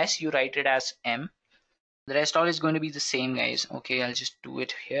 Instead of S, you write it as M. The rest all is going to be the same, guys. Okay, I'll just do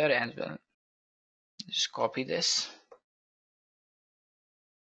it here as well. Just copy this,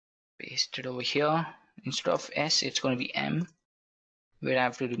 paste it over here. Instead of S, it's going to be M, where I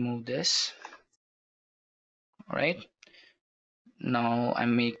have to remove this. All right, now I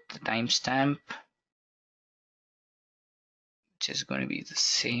make the timestamp, which is going to be the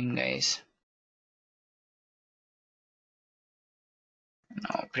same, guys.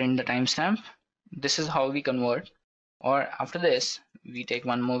 Now print the timestamp. This is how we convert. Or after this, we take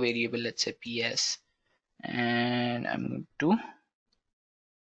one more variable, let's say PS, and I'm going to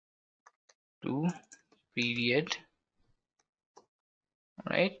do period. All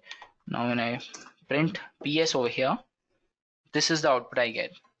right, now when I print PS over here, this is the output I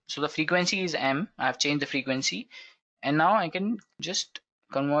get. So the frequency is M. I've changed the frequency, and now I can just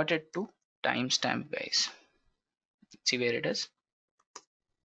convert it to timestamp, guys. Let's see where it is.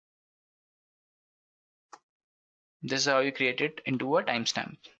 This is how you create it into a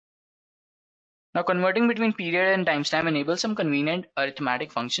timestamp. Now converting between period and timestamp enables some convenient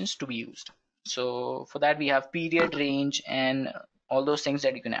arithmetic functions to be used. So for that, we have period, range, and all those things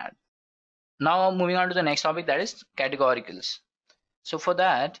that you can add. Now moving on to the next topic, that is categoricals. So for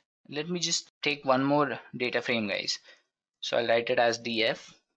that, let me just take one more data frame, guys. So I'll write it as df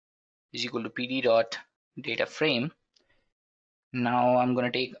is equal to pd dot data frame. Now I'm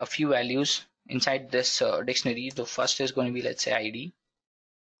going to take a few values inside this dictionary. The first is going to be, let's say, id.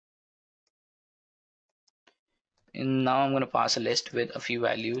 And now I'm going to pass a list with a few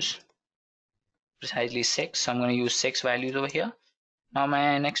values, precisely 6. So I'm going to use 6 values over here. Now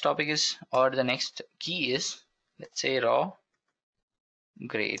my next topic is, or the next key is, let's say raw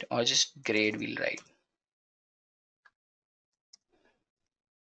grade, or just grade we'll write.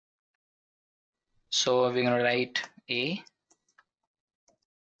 So we're gonna write A,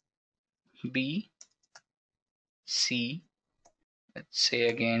 B, C. Let's say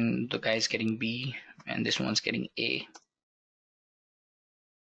again the guy is getting B and this one's getting A.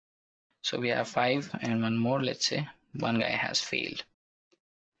 So we have 5 and one more. Let's say one guy has failed.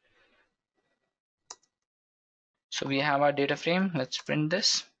 So we have our data frame. Let's print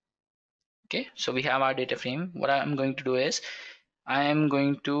this. Okay, so we have our data frame. What I'm going to do is I am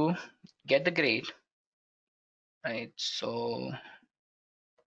going to get the grade, right? So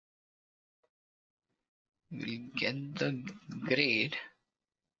we'll get the grade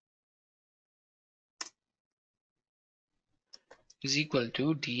is equal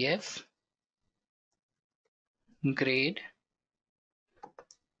to df grade.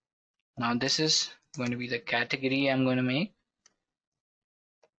 Now this is going to be the category I'm going to make.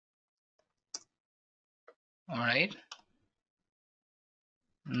 All right,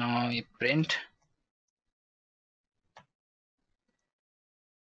 now we print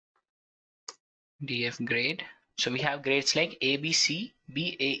df grade. So we have grades like A, B, C,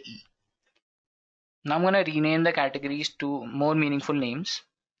 B, A, E. Now I'm going to rename the categories to more meaningful names.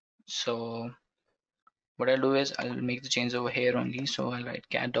 So what I'll do is I'll make the change over here only. So I'll write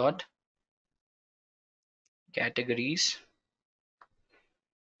cat dot categories,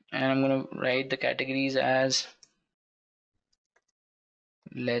 and I'm going to write the categories as,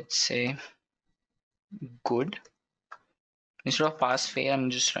 let's say, good. Instead of pass fail, I'm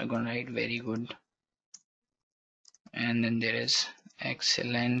just going to write very good, and then there is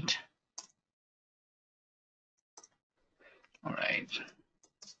excellent. All right,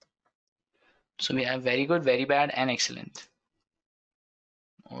 so we have very good, very bad, and excellent.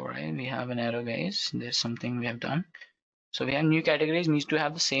 All right, we have an error, guys. There's something we have done. So we have new categories needs to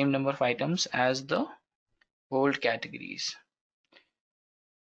have the same number of items as the old categories.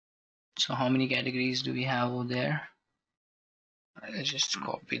 So how many categories do we have over there? Let's just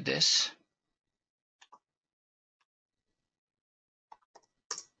copy this.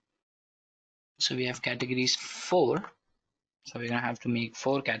 So we have categories 4. So we're gonna have to make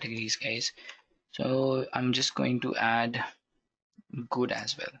 4 categories, guys. So I'm just going to add good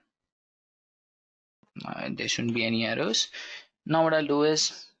as well. There shouldn't be any errors. Now what I'll do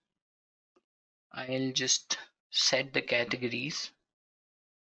is I'll just set the categories.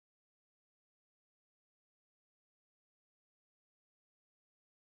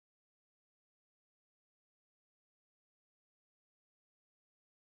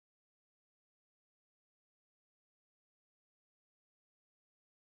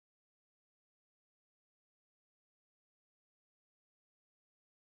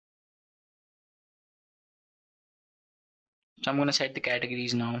 So I'm gonna set the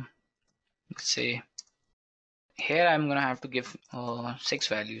categories now. Let's say here I'm gonna have to give 6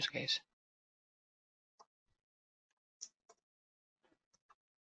 values, guys.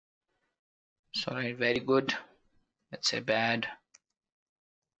 So right, very good. Let's say bad,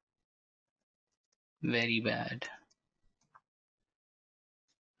 very bad,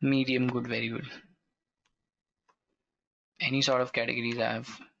 medium good, very good. Any sort of categories I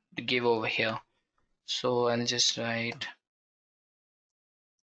have to give over here. So I'll just write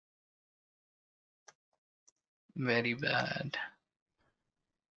very bad,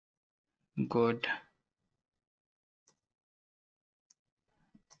 good,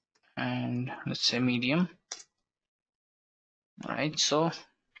 and let's say medium. All right, so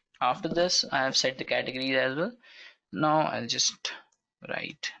after this I have set the categories as well. Now I'll just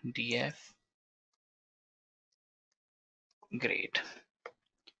write df grade.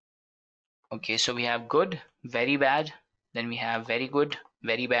 Okay, so we have good, very bad, then we have very good,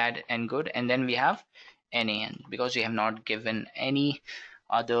 very bad, and good, and then we have NaN because we have not given any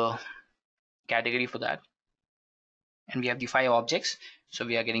other category for that. And we have the 5 objects, so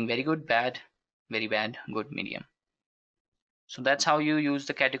we are getting very good, bad, very bad, good, medium. So that's how you use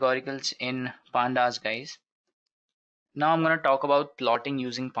the categoricals in pandas, guys. Now I'm going to talk about plotting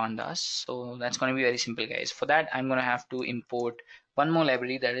using pandas. So that's going to be very simple, guys. For that I'm going to have to import one more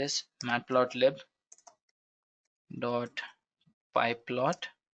library, that is matplotlib dot pyplot.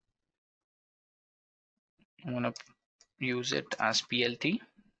 I'm going to use it as plt.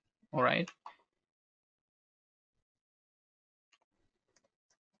 All right,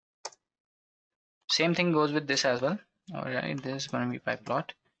 same thing goes with this as well. All right, this is going to be pyplot.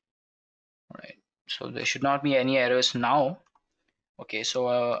 All right, so there should not be any errors now. Okay, so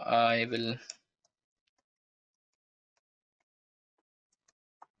I will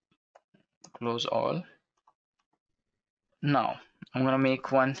close all. Now I'm gonna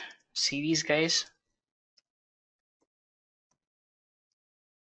make one series, guys.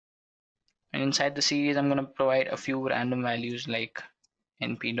 And inside the series, I'm going to provide a few random values like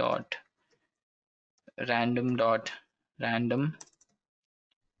np dot random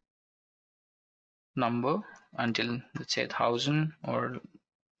number until, let's say, 1000, or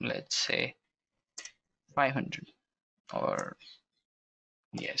let's say 500, or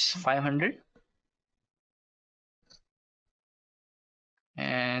yes, 500.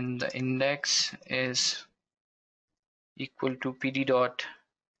 And the index is equal to pd dot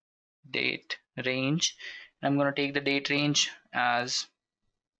date range. I'm going to take the date range as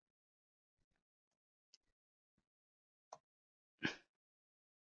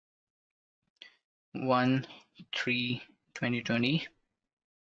 1/3/2020,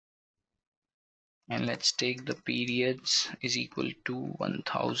 and let's take the periods is equal to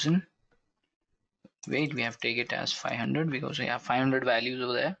 1000. Wait, we have to take it as 500 because we have 500 values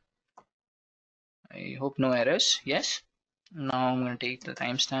over there. I hope no errors. Yes. Now I'm going to take the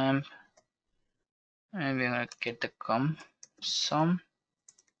timestamp and we're going to get the sum.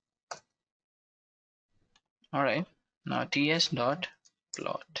 All right. Now ts dot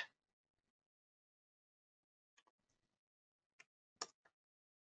plot.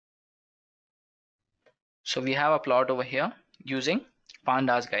 So we have a plot over here using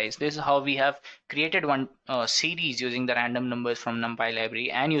pandas, guys. This is how we have created one series using the random numbers from NumPy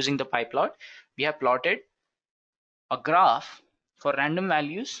library, and using the pyplot we have plotted a graph for random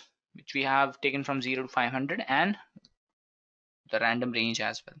values which we have taken from 0 to 500 and the random range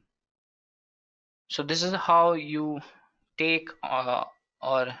as well. So this is how you take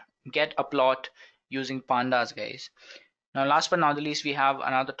or get a plot using pandas, guys. Now last but not the least, we have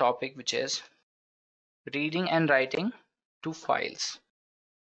another topic which is reading and writing to files.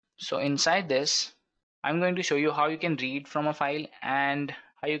 So inside this, I'm going to show you how you can read from a file and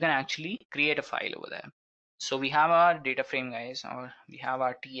how you can actually create a file over there. So we have our data frame, guys, or we have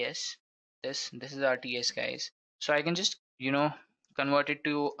our TS. This is our TS, guys. So I can just, convert it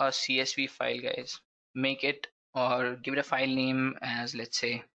to a CSV file, guys. Make it or give it a file name as, let's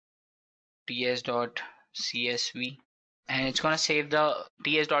say, ts.csv, and it's going to save the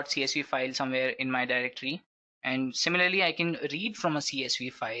ts.csv file somewhere in my directory. And similarly, I can read from a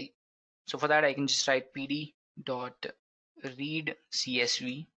CSV file. So for that, I can just write pd dot read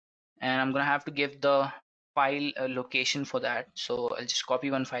CSV, and I'm gonna have to give the file location for that. So I'll just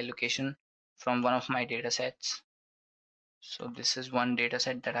copy one file location from one of my data sets. So this is one data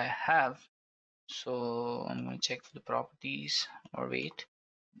set that I have. So I'm going to check for the properties, or wait,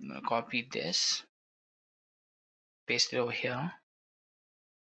 I'm going to copy this, paste it over here.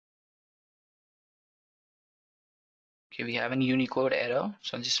 Okay, we have an Unicode error,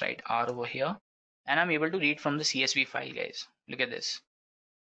 so I'll just write R over here, and I'm able to read from the CSV file, guys. Look at this.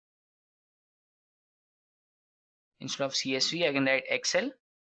 Instead of CSV, I can write Excel,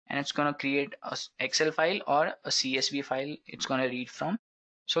 and it's going to create a Excel file or a CSV file it's going to read from.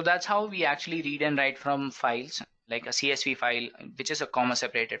 So that's how we actually read and write from files, like a CSV file, which is a comma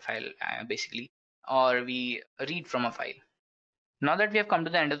separated file, basically, or we read from a file. Now that we have come to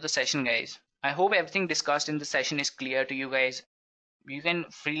the end of the session, guys, I hope everything discussed in the session is clear to you guys. You can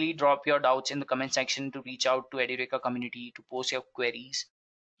freely drop your doubts in the comment section to reach out to Edureka community to post your queries.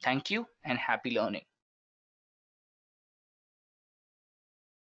 Thank you and happy learning.